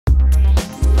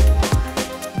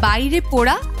বাইরে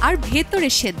পোড়া আর ভেতরে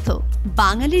সেদ্ধ,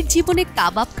 বাঙালির জীবনে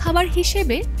কাবাব খাবার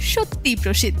হিসেবে সত্যিই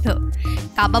প্রসিদ্ধ।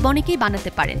 কাবাব অনেকেই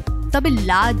বানাতে পারেন, তবে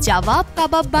লাজবাব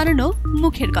কাবাব বানানো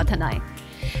মুখের কথা নয়।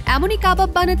 এমনই কাবাব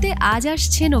বানাতে আজ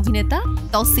আসছেন অভিনেতা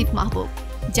তৌসিফ মাহবুব,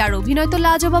 যার অভিনয় তো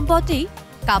লাজবাব বটেই,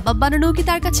 কাবাব বানানো কি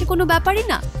তার কাছে কোনো ব্যাপারই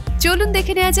না? চলুন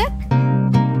দেখে নেওয়া যাক।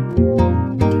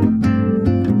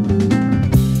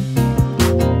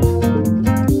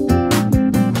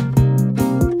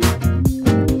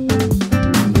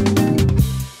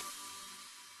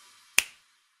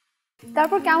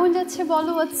 তারপর কেমন যাচ্ছে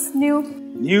বলো, হোয়াটস নিউ?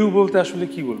 নিউ বলতে আসলে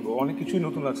কি বলবো, অনেক কিছুই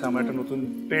নতুন আছে। আমার একটা নতুন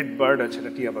পেট বার্ড আছে,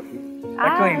 একটা টিয়া পাখি।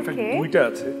 একটা ইনফ্যাক্ট দুইটা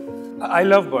আছে। I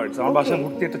love birds. আমার বাসা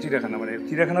ভর্তি একটা চিড়িয়াখানা, মানে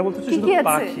চিড়িয়াখানা বলতে শুধু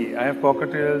পাখি। I have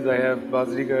ককাটেলস, I have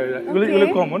budgerigar, এগুলো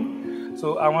কমন। সো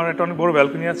আমার একটা অনেক বড়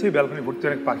ব্যালকনি আছে, ব্যালকনি ভর্তি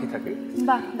অনেক পাখি থাকে।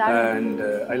 And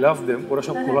I love them. ওরা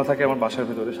সব খোলা থাকে আমার বাসার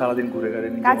ভিতরে, সারাদিন ঘুরে ঘুরে।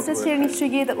 কাজটা ছেড়ে নিশ্চয়ই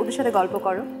গিয়ে ওদের সাথে গল্প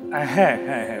করো? হ্যাঁ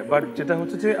হ্যাঁ হ্যাঁ, বাট যেটা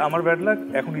হচ্ছে যে আমার ব্যাড লাক,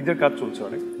 এখন ঈদের কাজ চলছে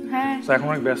অনেক। হ্যাঁ, তো এখন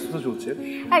অনেক ব্যস্ততা চলছে।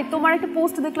 এই তোমার একটা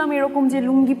পোস্ট দেখলাম এরকম যে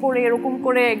লুঙ্গি পরে এরকম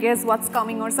করে guess what's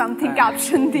coming or something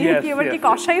caption দিয়ে, কি এবার কি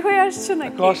কষাই হয়ে আসছে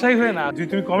নাকি? কষাই হয়ে না, যদি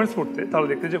তুমি কমেন্টস পড়তে তাহলে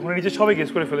দেখতে যে ওখানে নিচে সবাই গেস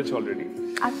করে ফেলেছে অলরেডি।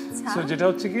 আচ্ছা, সো যেটা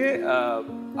হচ্ছে কি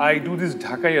I do this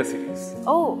Dhaka series.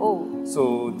 Oh. So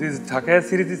this Dhaka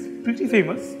series is pretty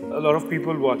famous. A lot of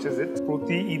people watches it.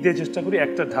 প্রতি ঈদে চেষ্টা করি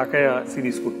একটা Dhaka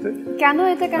series করতে। কেন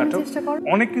এটা কেন চেষ্টা করো?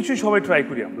 অনেক কিছু সবাই ট্রাই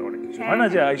করি আমরা, অনেক কিছু হয় না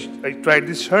যে I tried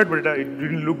this shirt but it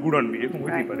didn't look good on me, এরকম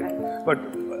হতে পারে, but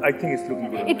I think it's looking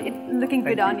good. It looking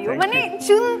good on you. মানে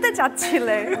শুনতে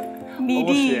চাচ্ছিলে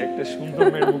নিডি একটা সুন্দর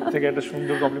মেয়ের মুখ থেকে একটা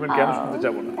সুন্দর কমপ্লিমেন্ট কেন শুনতে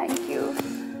যাব না? Thank you.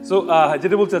 So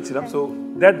যেটা বলতে চাচ্ছিলাম, so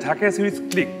that Dhaka series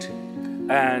clicked.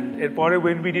 And এরপরে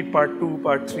when we did part 2,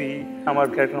 part 3, আমার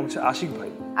ক্যারেক্টার নাম হচ্ছে আশিক ভাই।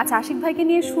 আচ্ছা, আশিক ভাইকে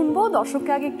নিয়ে শুনবো।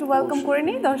 দর্শককে আগে একটু ওয়েলকাম করে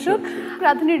নিই। দর্শক,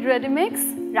 রাধুনির রেডিমিক্স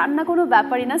রান্না কোনো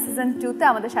ব্যাপারই না সিজন 2 তে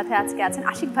আমাদের সাথে আজকে আছেন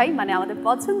আশিক ভাই, মানে আমাদের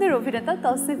পছন্দের অভিনেতা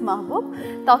তৌসিফ মাহবুব।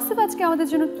 তৌসিফ আজকে আমাদের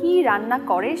জন্য কি রান্না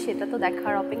করে সেটা তো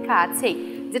দেখার অপেক্ষা আছেই।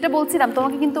 যেটা বলছিলাম,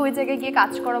 তোমাকে কিন্তু ওই জায়গায় গিয়ে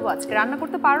কাজ করাবো আজকে। রান্না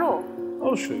করতে পারো?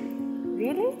 অবশ্যই।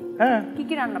 রিয়েলি? হ্যাঁ।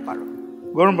 কি রান্না পারো?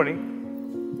 গরম পানি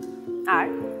আর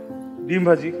ডিম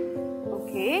ভাজি।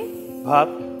 ওকে। ভাত।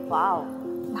 ওয়াও,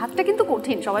 ভাতটা কিন্তু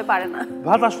কঠিন, সবাই পারে না।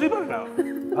 ভাত আসলেই পারে না।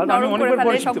 ভাত আমি অনেকবার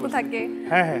পরে শক্ত থাকে।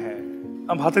 হ্যাঁ হ্যাঁ হ্যাঁ,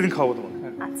 আমি ভাতের দিন খাওয়াবো তোমাকে।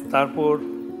 আচ্ছা, তারপর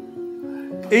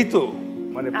এই তো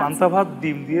মানে পান্তা ভাত,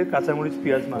 ডিম দিয়ে কাঁচামরিচ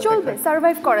পেঁয়াজ মাছ চলবে,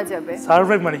 সার্ভাইভ করা যাবে।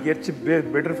 সার্ভাইভ মানে কি, এর চেয়ে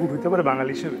বেটার ফুড হতে পারে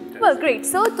বাঙালি হিসেবে? Well, great.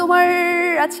 সো তোমার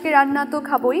আজকে রান্না তো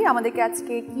খাবোই, আমাদেরকে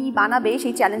আজকে কি বানাবে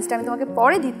সেই চ্যালেঞ্জটা আমি তোমাকে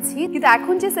পরে দিচ্ছি, কিন্তু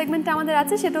এখন যে সেগমেন্টটা আমাদের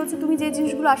আছে সেটা হচ্ছে তুমি যে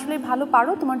জিনিসগুলো আসলে ভালো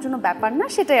পারো, তোমার জন্য ব্যাপার না,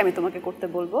 সেটাই আমি তোমাকে করতে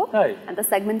বলবো। এন্ড দ্য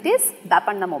সেগমেন্ট ইজ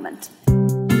ব্যাপার না মোমেন্ট।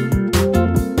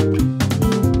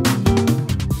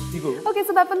 ওকে,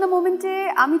 সো ব্যাপার না মোমেন্টে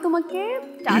আমি তোমাকে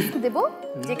টাস্ক দেব,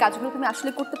 যে কাজগুলো তুমি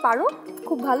আসলে করতে পারো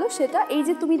খুব ভালো সেটা। এই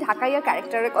যে তুমি ঢাকাইয়া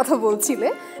ক্যারেক্টারের কথা বলছিলে,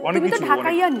 তুমি তো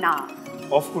ঢাকাইয়া না।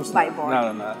 অফ কোর্স না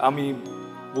না না, আমি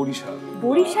বরিশাল।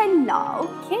 বরিশাল না?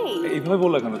 ওকে, এইভাবে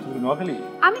বললা কেন তুমি? নোয়াখালী?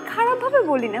 আমি খারাপ ভাবে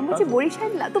বলি না, বলছি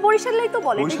বরিশাল না। তো বরিশালই তো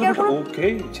বলে। ওকে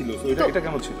ছিল, তো এটা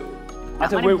কেন ছিল?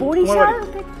 আচ্ছা, বরিশাল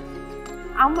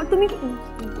আমার, তুমি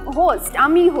হোস্ট,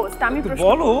 আমি হোস্ট, আমি প্রশ্ন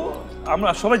বলো, আমরা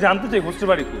সবাই জানতে চাই হোস্টের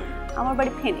বাড়ি কই। আমার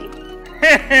বাড়ি ফেনী।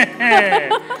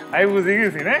 আই বুঝে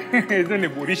গেছি না, এইজন্য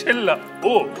বরিশাল না।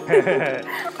 ও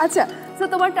আচ্ছা, তো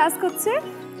তোমার টাস্ক হচ্ছে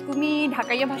তুমি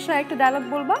ঢাকাইয়া ভাষায় একটা ডায়লগ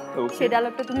বলবা, সেই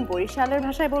ডায়লগটা তুমি বরিশালের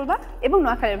ভাষায় বলবা এবং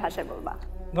নোয়াখালীর ভাষায় বলবা।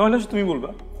 নইলে তুমি বলবা।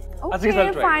 আচ্ছা,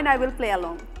 fine, I will play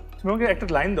along. তুমি আমাকে একটা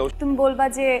লাইন দাও। তুমি বলবা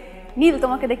যে নীল,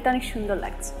 তোমাকে দেখতে অনেক সুন্দর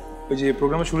লাগছে। ওই যে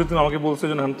প্রোগ্রামের শুরুতে তুমি আমাকে বলছো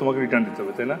যে আমি তোমাকে রিটার্ন দিতে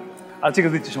হবে, তাই না? আজকে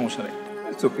দিচ্ছি, সমস্যা নেই,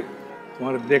 ইটস ওকে।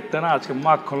 তোমার দেখতে না আজকে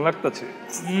মাখন লাগতেছে,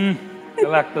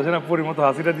 লাগতেছে না পরি মতো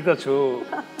হাসিটা দিতেছো।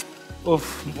 ওফ,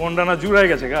 মনটা না জুড়াই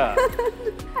গেছে গা।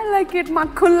 আই লাইক ইট,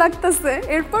 মাখন লাগতেছে।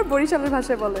 এরপর বরিশালের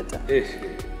ভাষায় বলো এটা।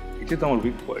 এটা তো আমার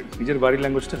উইক পয়েন্ট, নিজের বাড়ির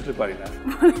ল্যাঙ্গুয়েজটা আসলে পারি না।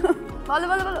 বলো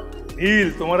বলো বলো। নীল,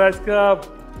 তোমার আজকে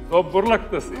সব বড়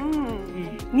লাগতেছে।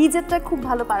 নিজেরটা খুব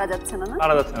ভালো পারা যাচ্ছে না?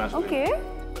 পারা যাচ্ছে না। ওকে,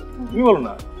 তুমি বলো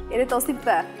না। এরে তৌসিফ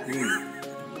পা,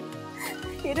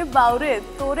 এরে বাউরে,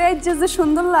 তোরে আজ যে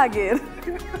সুন্দর লাগে।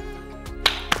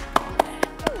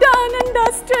 Done and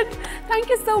dusted. Thank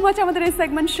you so much. আমাদের এই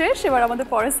সেগমেন্ট শেষ, এবার আমাদের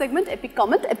পরের segment epic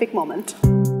comment, epic moment.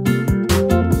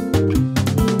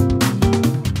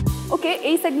 ওকে,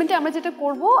 এই সেগমেন্টে আমরা যেটা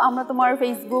করব, আমরা তোমার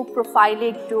ফেসবুক প্রোফাইলে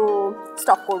একটু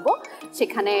স্টক করব,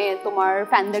 সেখানে তোমার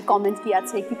ফ্যানদের কমেন্ট কি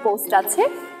আছে, কি পোস্ট আছে,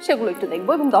 সেগুলো একটু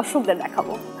দেখবো এবং দর্শকদের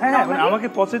দেখাবো। হ্যাঁ, মানে আমাকে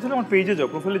পছন্দ হলে আমার পেজে যাও,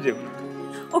 প্রোফাইলে যাও।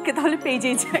 ওকে, তাহলে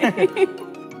পেজেই যাই।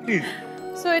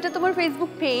 সো এটা তোমার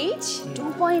Facebook page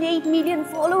 2.8 million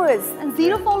followers and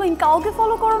zero following কাউকে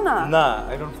ফলো করো না না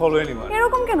আই ডোন্ট ফলো এনিওয়ান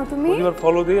এরকম কেন তুমি প্রতিবার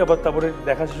ফলো দেই আবার তারপরে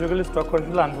দেখা শেষ হয়ে গেলে স্টক করে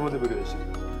ফেলে আনফলো দিয়ে বেরিয়ে আসি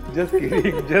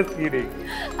জাস্ট কিডিং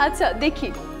আচ্ছা দেখি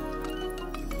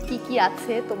কি কি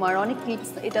আছে তোমার অনেক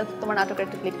ক্লিপস এটা তোমার নাটকের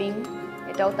একটা ক্লিপিং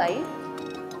এটাও তাই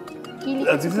কি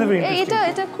লিখেছো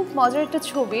এটা খুব মজার একটা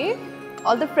ছবি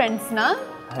অল দ্য ফ্রেন্ডস না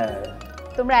হ্যাঁ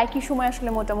তোমরা একই সময় আসলে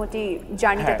মোটামুটি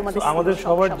জার্নিটা তোমাদের আমাদের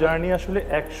সবার জার্নি আসলে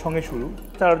একসঙ্গে শুরু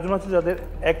তার জন্য আছে যাদের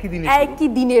একই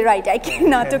দিনে রাইট একই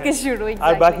নাটকে শুরু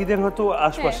আর বাকিদের হয়তো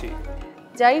আশপাশে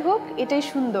যাই হোক এটাই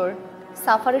সুন্দর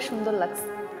সাফারে সুন্দর লাগছে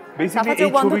বেসিক্যালি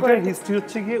এই ছবিটার হিস্ট্রি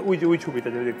হচ্ছে গিয়ে ওই ছবিটা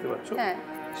যেটা দেখতে পাচ্ছ হ্যাঁ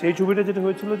সেই ছবিটা যেটা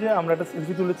হয়েছিল যে আমরা একটা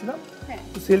সেলফি তুলেছিলাম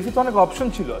তো সেলফিতে অনেক অপশন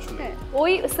ছিল আসলে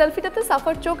ওই সেলফিটাতে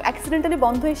সাফার চোখ অ্যাক্সিডেন্টালি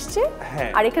বন্ধ এসেছে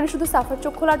আর এখানে শুধু সাফার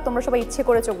চোখ খোলা আর তোমরা সবাই ইচ্ছে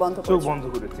করে চোখ বন্ধ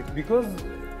করেছি because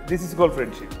this is call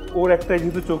friendship ওর একটা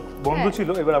যেহেতু চোখ বন্ধ ছিল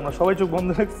এবার আমরা সবাই চোখ বন্ধ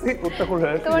রাখছি ওটা করে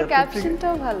রাখছি তোমার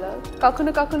ক্যাপশনটাও ভালো কখনো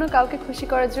কখনো কাউকে খুশি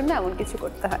করার জন্য এমন কিছু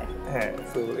করতে হয় হ্যাঁ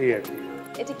সো এই আর কি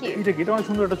এটা অনেক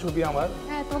সুন্দর একটা ছবি আমার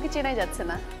হ্যাঁ তোমাকে চেনাই যাচ্ছে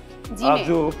না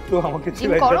তো আমাকে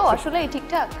জিম করো আসলে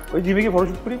ঠিকঠাক ওই জিমে গিয়ে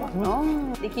ফটোশুট করি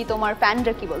দেখি তোমার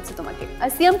ফ্যানরা কি বলছে তোমাকে আর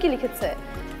সিয়াম কি লিখেছে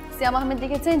সিয়াম আহমেদ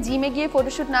লিখেছে জিমে গিয়ে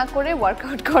ফটোশুট না করে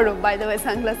ওয়ার্কআউট করো বাই দ্য ওয়ে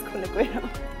সানগ্লাস খুলে করো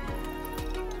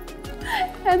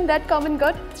and that comment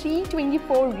got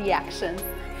 324 reaction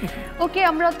ওকে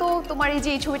আমরা তো তোমার এই যে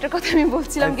এই ছবিটার কথা আমি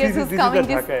বলছিলাম গেস হুজ কামিং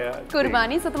দিস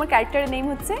কুরবানি সো তোমার ক্যারেক্টারের নেম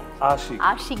হচ্ছে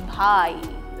আশিক ভাই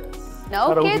না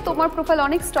ওকে তোমার প্রোফাইল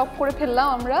অনেক স্টপ করে ফেললাম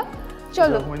আমরা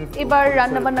চলো এবার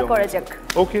রান্না বান্না করা যাক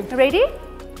okay ready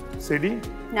সেডি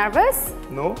nervous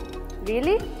no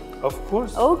really of course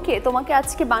okay তোমাকে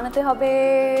আজকে বানাতে হবে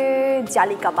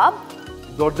জালি কাবাব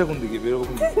দরজা কোন দিকে বের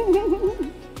হবে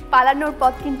পালানোর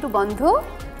পথ কিন্তু বন্ধ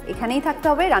এখানেই থাকতে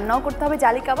হবে রান্নাও করতে হবে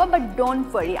জালি কাবাব বাট ডোন্ট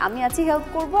ওয়ারি আমি আছি হেল্প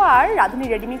করব আর রাধুনি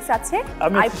রেডি মিক্স আছে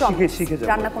আই শিখে যাব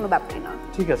রান্না কোনো ব্যাপারই না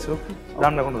ঠিক আছে ওকে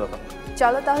রান্না কোনো ব্যাপার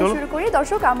চলো তাহলে শুরু করি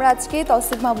দর্শক আমরা আজকে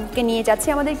তৌসিফ মাহবুবকে নিয়ে যাচ্ছি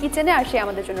আমাদের কিচেনে আর সে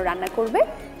আমাদের জন্য রান্না করবে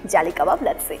জালি কাবাব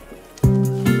লেটস সি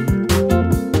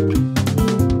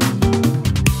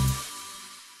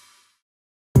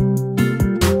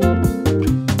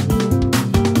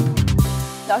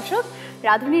দর্শক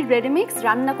রাধুনির রেডিমিক্স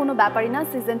রান্না কোনো ব্যাপারই না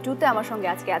সিজন 2 তে আমার সঙ্গে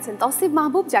আজকে আছেন তৌসিফ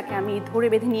মাহবুব যাকে আমি ধরে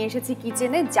বেঁধে নিয়ে এসেছি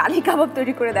কিচেনে জালি কাবাব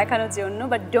তৈরি করে দেখানোর জন্য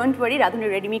বাট ডোন্ট ওয়ারি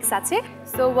রাধুনির রেডিমিক্স আছে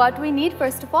so what we need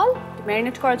first of all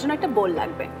marinate করার জন্য একটা বোল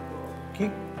লাগবে কি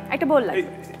একটা বোল লাগবে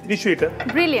নিশ্চয়ই এটা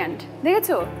ব্রিলিয়ান্ট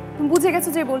দেখেছো তুমি বুঝে গেছো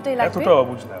যে বোলটাই লাগবে এতটা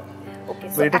বুঝলাম ওকে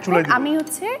সো এটা চুলায় দিই আমি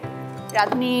হচ্ছে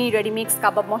রাধুনি রেডিমিক্স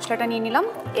কাবাব মশলাটা নিয়ে নিলাম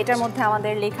এটার মধ্যে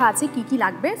আমাদের লেখা আছে কি কি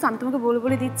লাগবে সো আমি তোমাকে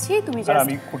বলে দিচ্ছি তুমি জাস্ট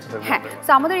আমি করতে থাকবো হ্যাঁ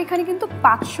সো আমাদের এখানে কিন্তু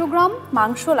 500 গ্রাম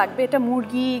মাংস লাগবে এটা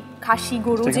মুরগি খাসি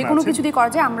গরু যে কোনো কিছু দিয়ে করা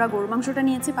যায় আমরা গরুর মাংসটা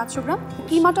নিয়েছি 500 গ্রাম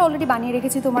কিমাটা অলরেডি বানিয়ে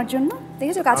রেখেছি তোমার জন্য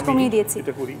দেখেছো কাজ কমিয়ে দিয়েছি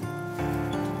এটা করি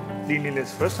ক্লিনলিনেস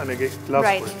ফার্স্ট আমি আগে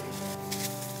গ্লাভস পরি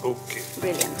ওকে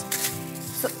ব্রিলিয়ান্ট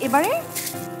সো এবারে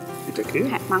এটাকে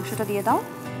হ্যাঁ মাংসটা দিয়ে দাও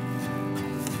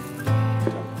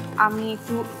আমি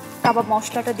একটু কাবাব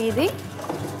মশলাটা দিয়ে দেই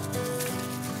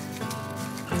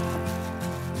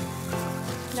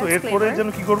সো এরপরে যেন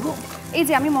কি করব এই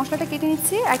যে আমি মশলাটা কেটে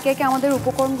নিচ্ছি একে একে আমাদের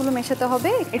উপকরণগুলো মেশাতে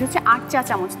হবে এটা হচ্ছে 8 চা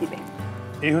চামচ দিবে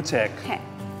এই হচ্ছে 1 হ্যাঁ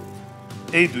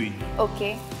এই 2 ওকে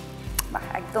বাহ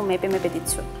একদম মেপে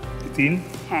দিচ্ছ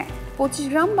 3 হ্যাঁ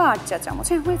 25 গ্রাম বা 8 চা চামচ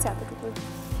হ্যাঁ হয়েছে এতটুকু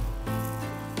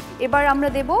এবার আমরা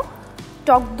দেব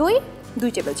টক দই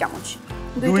 2 টেবিল চামচ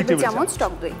 2 টেবিল চামচ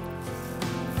টক দই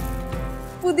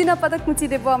পুদিনা পাতা কুচি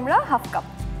দেব আমরা হাফ কাপ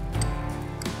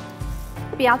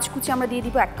পেঁয়াজ কুচি আমরা দিয়ে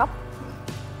দিব 1 কাপ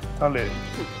তাহলে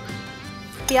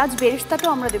পেঁয়াজ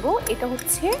বেরেস্তাটাও আমরা দেব এটা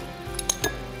হচ্ছে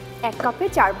 1 কাপে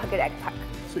 4 ভাগের 1 ভাগ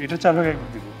সো এটা 4 ভাগে 1 ভাগ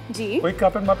দিব জি ওই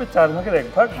কাপের মাপে 4 ভাগের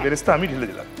 1 ভাগ বেরেস্তা আমি ঢেলে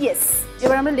দিলাম ইয়েস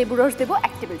এবার আমরা লেবু রস দেব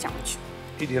 1 টেবিল চামচ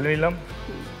এই ঢেলে নিলাম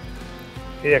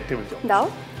এই 1 টেবিল চামচ দাও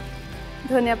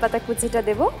ধনিয়া পাতা কুচিটা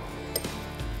দেব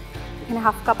এখানে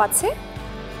হাফ কাপ আছে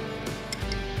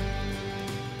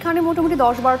এখানে মোটামুটি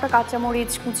 10-12টা কাঁচা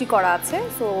মরিচ কুচি করা আছে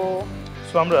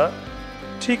সো আমরা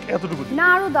ঠিক এতটুকু না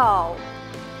আরো দাও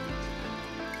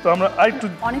তো আমরা আরেকটু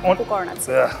অনেক উপকরণ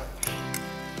আছে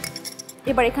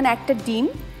এবার এখানে একটা ডিম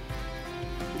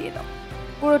দিয়ে দাও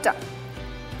পুরোটা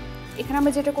এখানে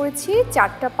আমরা যেটা করেছি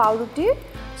 4টা পাউরুটি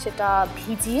সেটা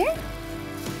ভিজিয়ে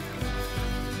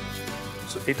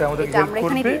সো এটা আমাদের হেল্প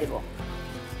করবে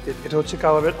এটা হচ্ছে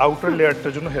কাবাবের আউটার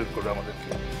লেয়ারটার জন্য হেল্প করবে আমাদেরকে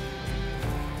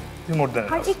মোর দ্যান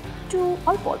আর একটু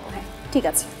অল্প হ্যাঁ ঠিক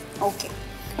আছে ওকে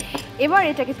এবার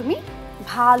এটাকে তুমি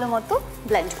ভালো মতো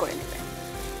ব্লেন্ড করে নেবে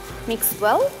মিক্স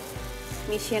ওয়েল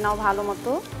মিশিয়ে নাও ভালো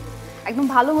মতো একদম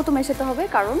ভালো মতো মেশাতে হবে,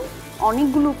 কারণ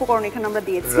অনেকগুলো উপকরণ এখানে আমরা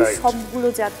দিয়েছি, সবগুলো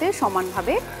যাতে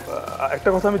সমানভাবে। একটা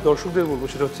কথা আমি দর্শকদের বলবো,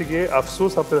 সেটা হচ্ছে গিয়ে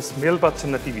আফসোস আপনারা স্মেল পাচ্ছেন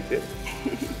না টিভিতে,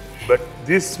 but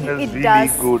this smells really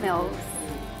good,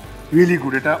 really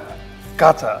good. এটা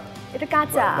কাঁচা,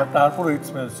 তারপর it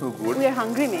smells so good. We are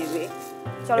hungry maybe.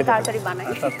 চলো তাড়াতাড়ি বানাই।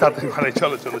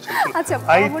 চলো। আচ্ছা,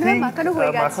 আই থিংক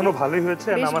মাখানো ভালোই হয়েছে,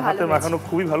 আর আমার হাতে মাখানো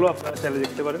খুবই ভালো, আপনারা চাইলে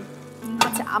দেখতে পারেন।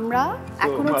 আচ্ছা, আমরা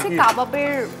এখন হচ্ছে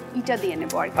কাবাবের ইটা দিয়ে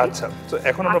নেব আর কি। আচ্ছা, তো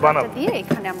এখন আমরা বানাবো দিয়ে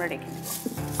এখানে আমরা রেখে নেব।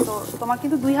 তো তোমার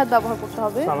কিন্তু 2 হাত ব্যবহার করতে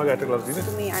হবে। আমাকে একটা গ্লাস দিবে?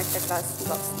 তুমি আরেকটা glass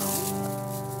now.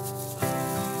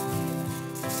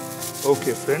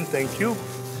 Okay friend, thank you.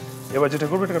 এবার যেটা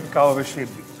করবো, এটা কাবাবের শেপ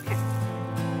দিই।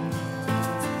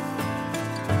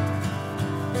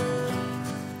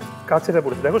 কাছেটা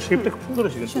পড়েছে, দেখো শেপটা খুব সুন্দর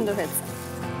হয়েছে। সুন্দর হয়েছে,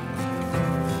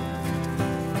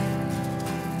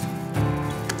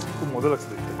 খুব মজা লাগছে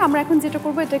দেখতে। আমরা এখন যেটা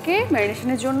করবো, এটাকে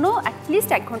ম্যারিনেশনের জন্য অ্যাট লিস্ট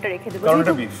 1 ঘন্টা রেখে দেবো। কারণ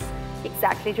এটা বিফ।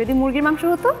 এক্স্যাক্টলি, যদি মুরগির মাংস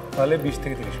হতো তাহলে 20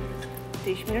 থেকে 30 মিনিট।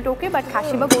 30 মিনিট ওকে, বাট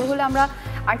খাসি বা গরু হলে আমরা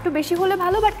আর একটু বেশি হলে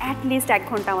ভালো, বাট অ্যাট লিস্ট 1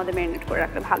 ঘন্টা আমাদের ম্যারিনেট করে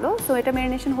রাখলে ভালো। সো এটা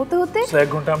ম্যারিনেশন হতে 1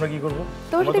 ঘন্টা আমরা কি করব?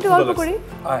 তোমার সাথে একটু গল্প করি।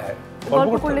 হ্যাঁ,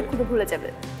 গল্প করলে ক্ষুধা ভুলে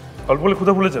যাবে। গল্প করলে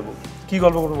ক্ষুধা ভুলে যাব? কি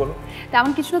গল্প করবো বলো?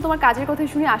 তেমন কিছু না, তোমার কাজের কথা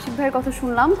শুনি, আশিক ভাইয়ের কথা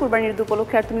শুনলাম কুরবানির ঈদ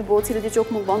উপলক্ষে, আর তুমি বলছিলে যে চোখ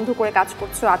মুখ বন্ধ করে কাজ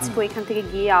করছো। আজকে এখান থেকে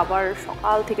গিয়ে আবার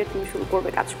সকাল থেকে তুমি শুরু করবে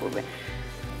কাজ করবে।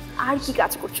 আর কি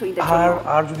কাজ করছো ঈদের জন্য?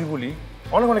 আর যদি বলি,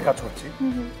 অনেক কাজ করছি,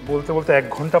 বলতে 1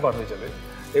 ঘন্টা পার হয়ে যাবে।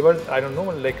 এবার I don't know,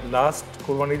 like last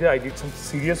কুরবানিতে I did some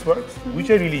serious work which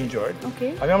I really enjoyed.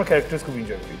 আমি আমার ক্যারেক্টার্স খুব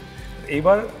এনজয় করি।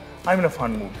 এবার I am in a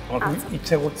fun mood. আমার খুব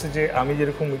ইচ্ছা করছে যে আমি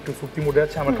যেরকম একটু ফুর্তি মুডে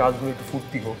আছি, আমার কাজগুলো একটু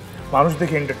ফুর্তি হোক, মানুষ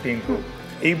দেখে এন্টারটেইন হোক।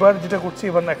 এইবার যেটা করছি,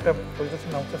 এবার না একটা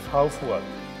প্রজেক্টের নাম হচ্ছে ফুয়াদ।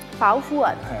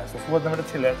 হ্যাঁ, ফুয়াদ নামে একটা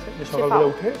ছেলে আছে, যে সকালবেলা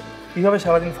উঠে কিভাবে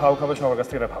সারাদিন ফাউ খাবে সবার কাছ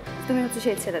থেকে এটা ভাবে। তুমি হচ্ছে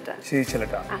সেই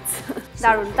ছেলেটা। আচ্ছা,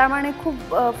 দারুণ। তার মানে খুব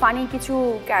ফানি কিছু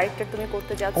ক্যারেক্টার তুমি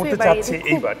করতে যাচ্ছো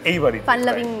এইবারই। ফান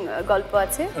লাভিং গল্প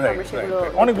আছে, আমরা সেগুলো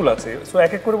অনেকগুলো আছে। সো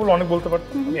এক করে বলে অনেক বলতে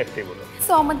পারতাম, আমি একটাই বলবো।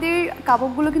 সো আমাদের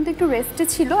কাবাবগুলো কিন্তু একটু রেস্টে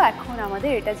ছিল, এখন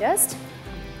আমাদের এটা জাস্ট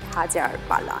ভাজার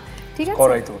পালা। ঠিক আছে,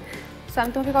 করাই তো। সো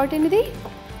আমি তোমাকে কড়াইটা এনে দিই।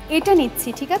 এটা নিচ্ছি,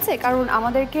 ঠিক আছে, কারণ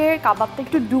আমাদেরকে কাবাবটা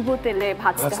একটু ডুবো তেলে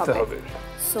ভাজতে হবে।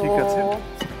 So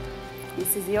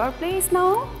this is your place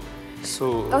now. So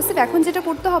তাহলে এখন যেটা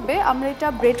করতে হবে, আমরা এটা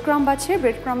ব্রেড ক্রাম্ব আছে,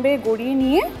 ব্রেড ক্রাম্বে গড়িয়ে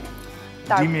নিয়ে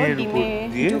তারপর ডিমে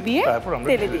ডুবিয়ে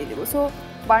তেলে দিয়ে দেবো। সো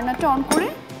বার্নারটা অন করে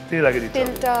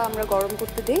তেলটা আমরা গরম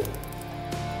করতে দেই।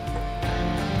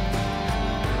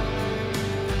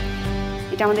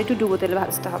 এটা আমাদের একটু ডুবো তেলে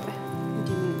ভাজতে হবে।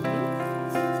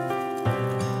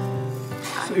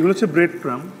 এগুলো হচ্ছে ব্রেড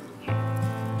ক্রাম্ব।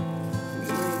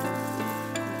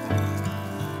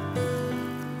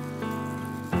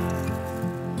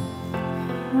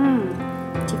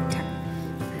 ঠিকঠাক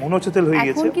মনে হচ্ছে তেল হয়ে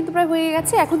গেছে, এখন কিন্তু প্রায় হয়ে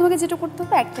গেছে। এখন তোমাকে যেটা করতে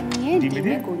হবে, একটা নিয়ে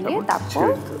ডিমে গড়িয়ে তারপর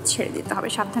ছেড়ে দিতে হবে।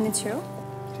 সাবধানে ছেড়ো।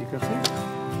 ঠিক আছে,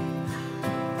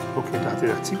 ওকে, এটা হাতে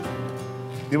রাখছি।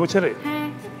 দেবো ছেড়ে? হ্যাঁ,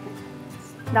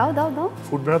 দাও।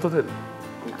 ফুটবে না তো তেল?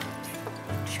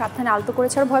 সাবধানে আলতো করে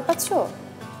ছাড়ো। ভয় পাচ্ছো?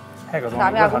 হ্যাঁ,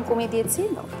 আমি আগুন কমিয়ে দিয়েছি।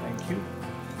 Thank you.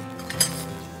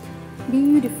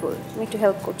 বিউটিফুল। আমি একটু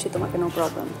হেল্প করছি তোমাকে, নো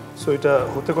প্রবলেম। সো এটা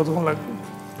হতে কতক্ষণ লাগবে?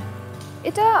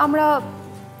 এটা আমরা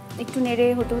একটু নেড়ে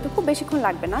হতে খুব বেশিক্ষণ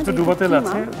লাগবে না। তো ডুবো তেল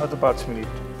আছে, হয়তো 5 মিনিট।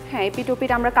 হ্যাঁ, এপিট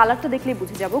ওপিট আমরা কালারটা দেখলেই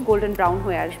বুঝে যাব, গোল্ডেন ব্রাউন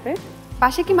হয়ে আসবে।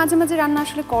 পাশে কি মাঝে মাঝে রান্না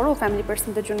আসলে করো ফ্যামিলি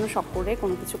পার্সনদের জন্য, শখ করে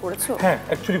কোনো কিছু করেছো? হ্যাঁ,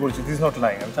 অ্যাকচুয়ালি করেছি। This not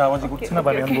lying. আমি আওয়াজই করছি না,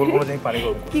 আমি বলবো না যে আমি পানি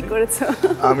গরম করছি। কি করেছো?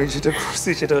 আমি যেটা করছি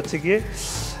সেটা হচ্ছে গিয়ে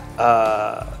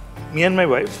মি অ্যান্ড মাই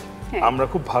ওয়াইফ আমরা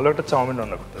খুব ভালো একটা চাউমিন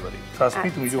রান্না করতে পারি। ট্রাস্ট মি,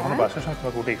 তুমি যখন বাসার সময়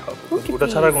তোমাকে ওটাই খাওয়াবো, ওটা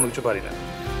ছাড়া কোনো কিছু পারি না।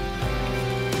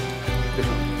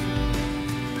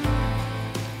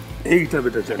 এইটা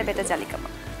বেটা জালি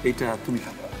কাবাব, এইটা তুমি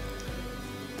খাবা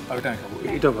আর এটা আমি খাবো।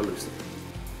 এটা ভালো হয়েছে,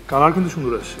 কালার কিন্তু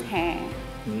সুন্দর আসছে। হ্যাঁ,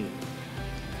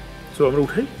 সো আমরা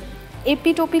উঠাই।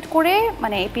 এপিট ওপিট করে,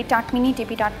 মানে এপিট 8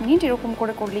 মিনিট এরকম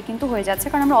করে করলে কিন্তু হয়ে যাচ্ছে,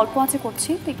 কারণ আমরা অল্প আঁচে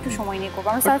করছি, তো একটু সময় নিয়ে করবো।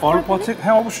 আমরা সার্ভ অল্প আঁচে,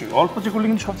 হ্যাঁ অবশ্যই অল্প আঁচে করলে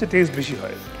কিন্তু সবচেয়ে টেস্ট বেশি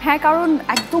হয়। হ্যাঁ, কারণ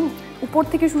একদম উপর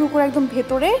থেকে শুরু করে একদম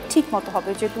ভেতরে ঠিক মতো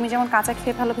হবে, যে তুমি যেমন কাঁচা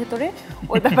খেয়ে ফেলো ভেতরে,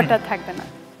 ওই ব্যাপারটা থাকবে না।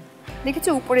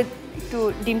 দেখেছো উপরে একটু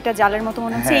ডিমটা জালের মতো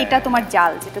মনে হচ্ছে, এইটা তোমার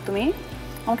জাল, যেটা তুমি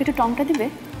আমাকে একটু টংটা দিবে।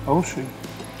 অবশ্যই।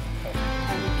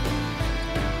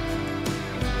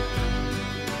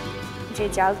 যে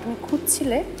জাল তুমি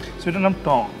খুঁজছিলে সেটার নাম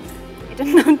টং। এটার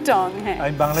নাম টং। হ্যাঁ,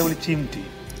 আমি বাংলায় বলি চিমটি,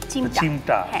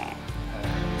 চিমটা। হ্যাঁ,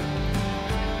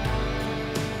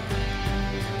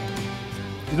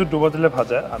 যেহেতু ডোবা তেলে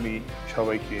ভাজা, আমি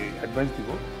সবাইকে অ্যাডভাইস দিব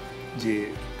যে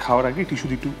খাওয়ার আগে টিস্যু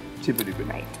একটু চেপে দিবেন।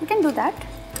 Right, we can do that.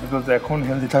 Because এখন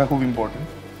হেলদি থাকা খুব ইম্পর্টেন্ট,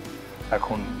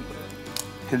 এখন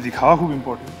হেলদি খাওয়া খুব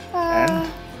ইম্পর্টেন্ট। এন্ড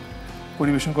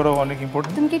পরিবেশন করা অনেক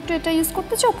ইম্পর্টেন্ট। তুমি কি একটু এটা ইউজ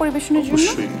করতে চাও পরিবেশনের জন্য?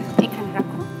 অবশ্যই। এখানে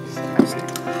রাখো।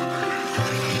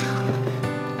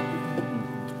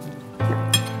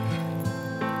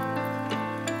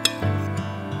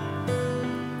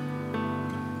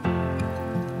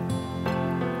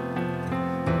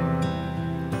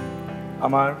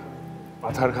 আমার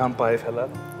মাথার ঘাম পায়ে ফেলা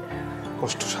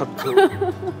কষ্টসাধ্য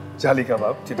জালি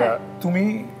কাবাব, যেটা তুমি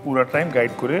পুরো টাইম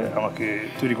গাইড করে আমাকে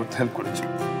তৈরি করতে হেল্প করেছো।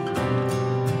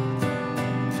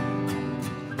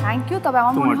 Thank you. তবে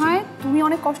আমার মনে হয় তুমি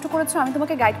অনেক কষ্ট করেছো, আমি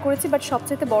তোমাকে গাইড করেছি, বাট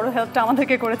সবচেয়ে বড় হেল্পটা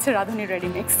আমাদেরকে করেছে রাঁধুনি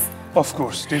ready mix. Of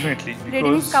course, definitely.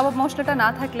 Ready mix কাবাব মশলাটা না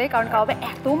থাকলে, কারণ কাবাবে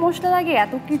এত মশলা লাগে,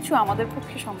 এত কিছু আমাদের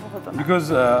পক্ষে সম্ভব হতো না। বিকজ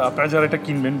আপনারা যারা এটা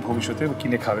কিনবেন ভবিষ্যতে,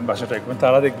 কিনে খাবেন, বাসা ট্রাই করবেন,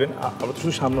 তারা দেখবেন আমরা তো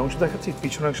শুধু সামনে অংশ দেখাচ্ছি,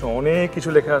 পিছনে অংশ অনেক কিছু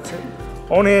লেখা আছে,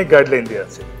 অনেক গাইডলাইন দেওয়া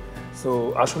আছে। সো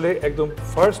আসলে একদম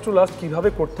ফার্স্ট টু লাস্ট কিভাবে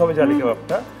করতে হবে জালি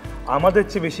কাবাবটা, আমাদের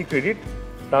চেয়ে বেশি ক্রেডিট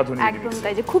রাঁধুনি। একদম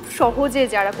তাই, যে খুব সহজে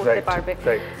যারা করতে পারবে।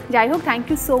 যাই হোক, thank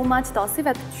you so much Tausif,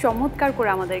 এত চমৎকার করে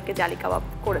আমাদেরকে জালি কাবাব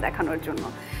করে দেখানোর জন্য।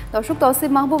 দর্শক,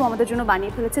 তৌসিফ মাহবুব আমাদের জন্য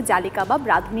বানিয়ে ফেলেছে জালি কাবাব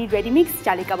রাঁধুনি রেডিমিক্স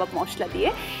জালি কাবাব মশলা দিয়ে।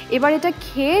 এবার এটা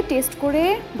খেয়ে টেস্ট করে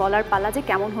বলার পালা যে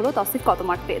কেমন হলো। তৌসিফ কত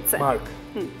মার্ক পেয়েছে?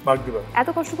 মার্ক দিবা। এত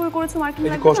কষ্ট করে করেছো, মার্কিং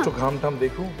লাগবে না? কষ্ট, ঘাম টাম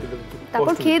দেখো,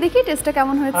 তারপর খেয়ে দেখি টেস্টটা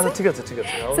কেমন হয়েছে। আচ্ছা ঠিক আছে, ঠিক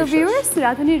আছে। সো ভিউয়ার্স,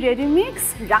 রাঁধুনি রেডিমিক্স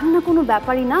রান্না কোনো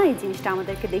ব্যাপারই না, এই জিনিসটা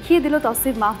আমাদেরকে দেখিয়ে দিল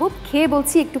তৌসিফ মাহবুব। খেয়ে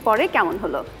বলছি একটু পরে কেমন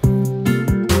হলো।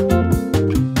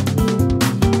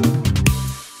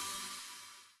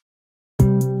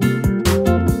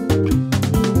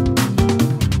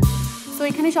 তো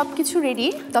এখানে সবকিছু রেডি।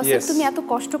 তৌসিফ, তুমি এত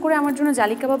কষ্ট করে আমার জন্য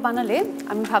জালি কাবাব বানালে,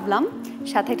 আমি ভাবলাম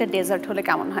সাথে একটা ডেজার্ট হলে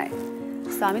কেমন হয়।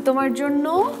 তো আমি তোমার জন্য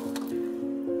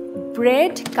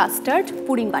ব্রেড কাস্টার্ড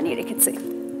পুডিং বানিয়ে রেখেছি।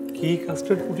 কি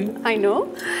কাস্টার্ড পুডিং? আই নো,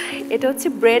 এটা হচ্ছে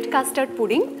ব্রেড কাস্টার্ড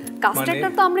পুডিং। কাস্টার্ডটা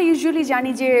তো আমরা ইউজুয়ালি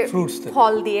জানি যে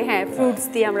ফল দিয়ে, হ্যাঁ ফ্রুটস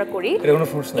দিয়ে আমরা করি। এটা কোনো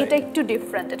ফ্রুটস নাই, এটা একটু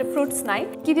ডিফারেন্ট। এটা ফ্রুটস নাই।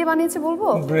 কি দিয়ে বানিয়েছে বলবো?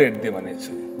 ব্রেড দিয়ে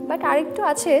বানিয়েছে, বাট আরেকটু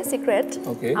আছে সিক্রেট।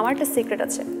 আমার একটা সিক্রেট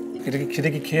আছে। সেটা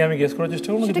কি খেয়ে আমি গেস করার চেষ্টা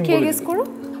করব? সেটা খেয়ে গেস করো।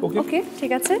 ওকে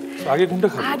ঠিক আছে। আগে কোনটা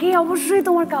খাবো? আগে অবশ্যই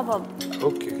তোমার কাবাব।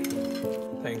 ওকে,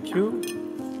 থ্যাংক ইউ।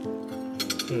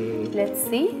 লেটস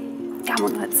সি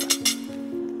কেমন হচ্ছে।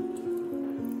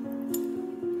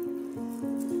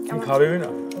 তুমি খাবে না?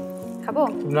 খাবো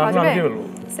না, না আমি বলবো।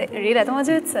 রিয়েলি এত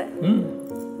মজা হচ্ছে?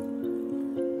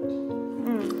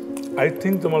 আই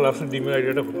থিংক তোমার লাস্টের ডিমের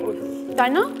আইডিয়াটা খুব ভালো ছিল, তাই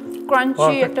না?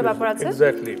 ক্রাঞ্চি একটা ব্যাপার আছে।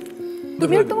 এক্স্যাক্টলি।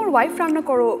 তুমি তোমার ওয়াইফ রান্না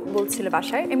করো বলছিলে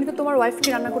বাসায়, এমনি তো তোমার ওয়াইফ কি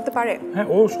রান্না করতে পারে? হ্যাঁ,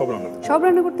 ও সব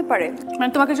রান্না করতে পারে। মানে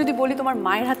তোমাকে যদি বলি তোমার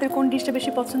মায়ের হাতের কোন ডিশটা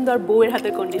বেশি পছন্দ আর বউয়ের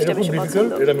হাতের কোন ডিশটা বেশি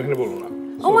পছন্দ? এটা আমি এখানে বলবো না।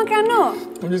 ও মা, কেন?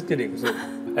 আমি জাস্ট কিডিং।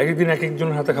 একদিন এক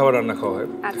একজনের হাতে খাবার রান্না খাওয়া হয়।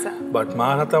 আচ্ছা। বাট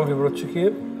মার হাতে আমার ফেভারিট হচ্ছে কি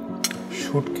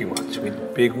শুটকি মাছ উইথ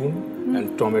বেগুন এন্ড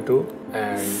টমেটো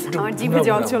এন্ড আমার জিভে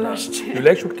জল চলে আসছে। ইউ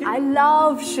লাইক শুটকি? আই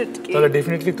লাভ শুটকি। তাহলে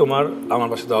ডেফিনেটলি তোমার আমার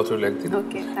পাশে দাওয়াত রইল একদিন।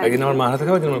 একদিন আমার মার হাতে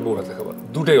খাবার, একদিন আমার বউর হাতে খাবার।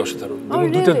 দুটাই অসাধারণ,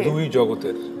 দুটো দুই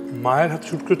জগতের। মায়ের হাতে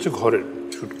শুটকি হচ্ছে ঘরের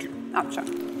শুটকি, আচ্ছা,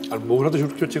 আর বউর হাতে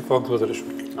শুটকি হচ্ছে কক্সবাজারের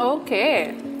শুটকি। ওকে,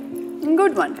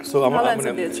 গুড ওয়ান। সো আমার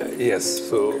মানে ইয়েস,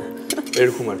 সো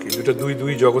এরকম আর কি,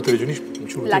 দুই জগতের জিনিস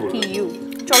শুটকি। Lucky you.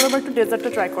 চলো এবার একটু ডেজার্টটা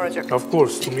ট্রাই করা যাক। অফ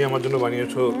কোর্স, তুমি আমার জন্য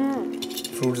বানিয়েছো।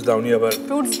 ফ্রুটস দাওনি আবার?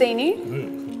 ফ্রুটস দেইনি।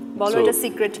 বলো এটা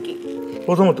সিক্রেট কি?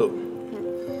 প্রথমত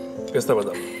পেস্তা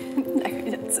বাদাম, দেখা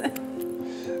যাচ্ছে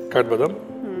কাঠবাদাম,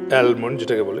 অ্যালমন্ড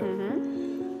যেটাকে বলে,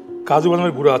 কাজু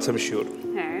বাদামের গুঁড়া আছে আমি শিওর।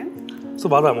 হ্যাঁ, সো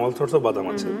বাদাম, অল সর্টস অফ বাদাম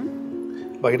আছে।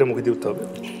 বাকিটা মুখে দিয়ে উঠতে হবে।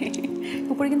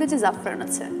 উপরে কিন্তু যে জাফরান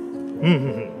আছে,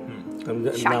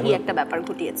 শাহি একটা ব্যাপার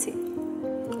ঘটিয়েছি।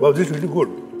 Wow, this is really good.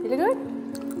 Really good.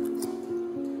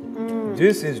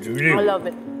 This is really, I love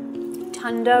ইট।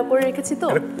 ঠান্ডা করে রেখেছি তো,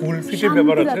 একটা কুলফির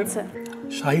ব্যাপার আছে।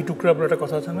 শাহি টুকরা আপনার একটা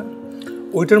কথা আছে না,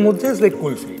 ওইটার মধ্যে is like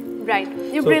kulfi. Right,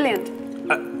 you brilliant.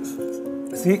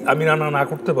 C, আমি রান্না না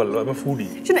করতে পারলো, আমি ফুডি।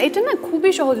 শোনো, এটা না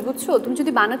খুবই সহজ, বুঝছো? তুমি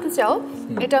যদি বানাতে চাও,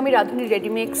 এটা আমি রাঁধুনি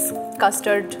রেডিমিক্স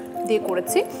কাস্টার্ড দিয়ে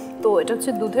করেছি। তো এটা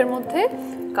হচ্ছে দুধের মধ্যে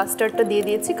কাস্টার্ডটা দিয়ে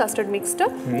দিয়েছি, কাস্টার্ড মিক্সটা,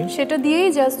 সেটা দিয়েই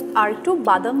জাস্ট আর একটু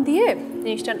বাদাম দিয়ে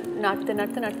জিনিসটা নাড়তে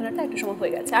নাড়তে নাড়তে নাড়তে একটা সময়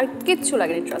হয়ে গেছে। আর কিচ্ছু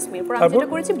লাগেনি, ট্রাস্ট মি। এরপর আমি যেটা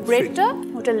করেছি, ব্রেডটা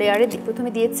ওটা লেয়ারে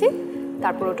প্রথমে দিয়েছি,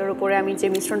 তারপর ওটার উপরে আমি যে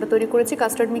মিশ্রণটা তৈরি করেছি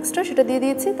কাস্টার্ড মিক্সটা সেটা দিয়ে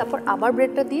দিয়েছি, তারপর আবার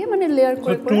ব্রেডটা দিয়ে মানে লেয়ার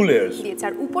করে দিয়েছি।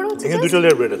 আর উপরে হচ্ছে দুটো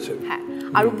লেয়ার ব্রেড আছে। হ্যাঁ,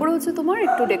 আর উপরে হচ্ছে তোমার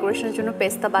একটু ডেকোরেশনের জন্য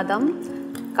পেস্তা বাদাম,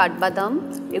 কাঠবাদাম,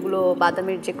 এগুলো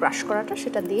বাদামের যে ক্রাশ করাটা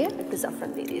সেটা দিয়ে একটু জাফরান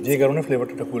দিয়ে দিয়েছি, যে কারণে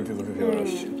ফ্লেভারটা কুলফি ফ্লেভার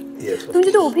আসছে। তুমি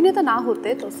যদি অভিনেতা না হতে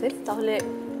তৌসিফ, তাহলে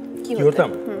কি হতাম?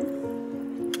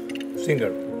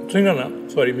 সিঙ্গার না,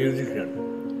 সরি, মিউজিশিয়ান।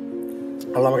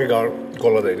 আল্লাহ আমাকে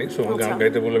গলা দেয়নি, সো গান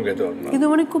গাইতে বললাম গাইতে পারবো না। কিন্তু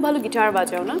মানে খুব ভালো গিটার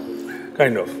বাজাও না?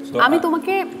 Kind of. আমি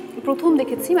তোমাকে প্রথম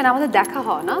দেখেছি, মানে আমাদের দেখা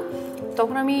হয় না,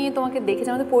 তখন আমি তোমাকে দেখেছি,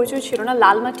 আমাদের পরিচয় ছিল না,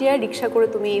 লালমাটিয়ায় রিক্সা করে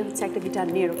তুমি হচ্ছে একটা গিটার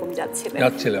নিয়ে এরকম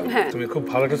যাচ্ছিলাম। তুমি খুব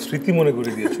ভালো একটা স্মৃতি মনে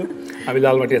করে দিয়েছো। আমি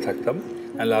লালমাটিয়া থাকতাম,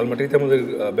 আর লালমাটিতে আমাদের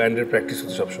ব্যান্ডের প্র্যাকটিস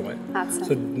হতো সবসময়।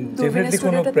 সো ডেফিনেটলি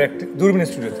কোনো প্র্যাকটিস দূরবীন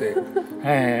স্টুডিওতে।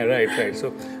 হ্যাঁ রাইট। সো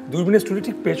দূরবীন স্টুডিও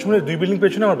ঠিক পেছনে, 2 বিল্ডিং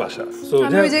পেছনে আমার বাসা। সো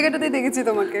আমি ওই জায়গাটাতেই দেখেছি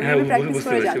তোমাকে, আমি প্র্যাকটিস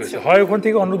করে যাচ্ছি। হয় ওখান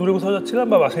থেকে অন্য দূরে কোথাও যাচ্ছিলাম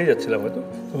বা বাসায় যাচ্ছিলাম, হয়তো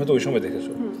তুমি হয়তো ওই সময়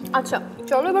দেখেছো। আচ্ছা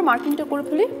চলো এবার মার্কিংটা করে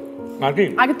ফেলি। মার্কিং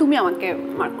আগে তুমি আমাকে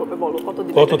মার্ক করবে, বলো কত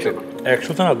দিবে? কততে?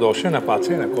 100তে না 10-এ না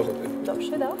 5-এ না কততে?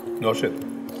 10-এ দাও। 10-এ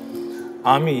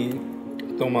আমি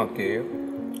তোমাকে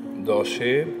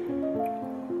 10-এ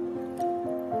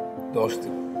 10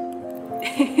 দিব।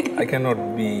 I can not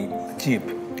be chip.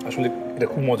 আসলে এটা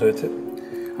খুব মজা হয়েছে।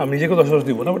 আমি নিজেকে 10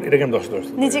 দিব না, বাট এটাকে আমি 10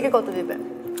 দিব। নিজেকে কত দিবে?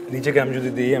 নিজেকে আমি যদি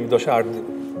দিই, আমি 10-এ 8 দিব।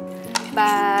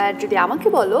 বাট যদি আমাকে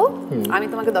বলো, আমি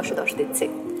তোমাকে 10-এ 10 দিচ্ছি।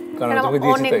 কারণ তোমাকে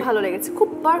দিয়েছি অনেক ভালো লেগেছে, খুব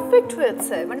পারফেক্ট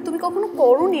হয়েছে। মানে তুমি কখনো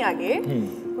করোনি আগে,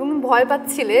 তুমি ভয়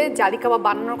পাচ্ছিলে জালি কাবাব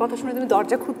বানানোর কথা শুনে, তুমি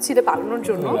দরজা খুঁজছিলে বানানোর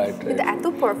জন্য, কিন্তু এত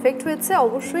পারফেক্ট হয়েছে।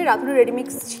 অবশ্যই রাধুনি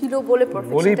রেডিমিক্স ছিল বলে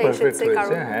পারফেক্টটা এসেছে।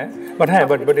 কারণ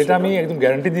বাট এটা আমি একদম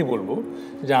গ্যারান্টি দিয়ে বলবো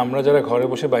যে আমরা যারা ঘরে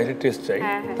বসে বাইরে টেস্ট চাই,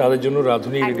 তাদের জন্য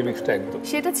রাধুনি রেডিমিক্সটা একদম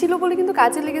সেটা ছিল বলে কিন্তু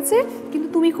কাজে লেগেছে। কিন্তু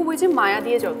তুমি খুব ওই যে মায়া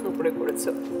দিয়ে যত্ন করে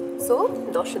করেছো। So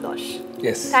 10-এ 10।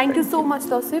 Thank you so much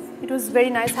Tausif, it was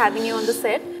very nice having you on the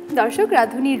set. দর্শক,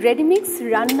 রাধুনি রেডিমিক্স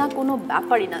রান্না কোনো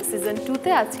ব্যাপারই না সিজন 2-তে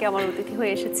আজকে আমার অতিথি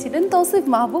হয়ে এসেছিলেন তৌসিফ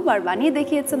মাহবুব, আর বানিয়ে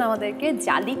দেখিয়েছেন আমাদেরকে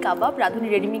জালি কাবাব রাধুনি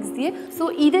রেডিমিক্স দিয়ে। সো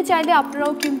ঈদে চাইলে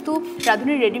আপনারাও কিন্তু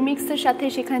রাধুনি রেডিমিক্সের সাথে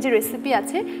সেখানে যে রেসিপি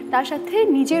আছে তার সাথে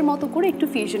নিজের মতো করে একটু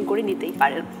ফিউশন করে নিতেই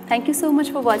পারেন। Thank you so much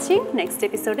for watching. Next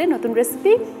এপিসোডে নতুন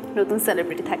রেসিপি, নতুন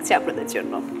সেলিব্রিটি থাকছে আপনাদের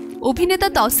জন্য। অভিনেতা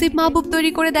তৌসিফ মাহবুব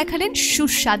তৈরি করে দেখালেন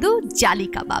সুস্বাদু জালি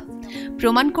কাবাব,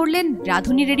 প্রমাণ করলেন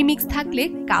রাধুনি রেডিমিক্স থাকলে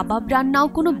কাবাব রান্নাও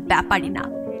কোনো ব্যাপারই না।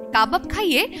 কাবাব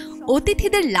খাইয়ে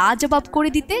অতিথিদের লাজবাব করে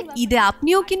দিতে ঈদে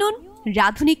আপনিও কিনুন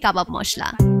রাধুনি কাবাব মশলা।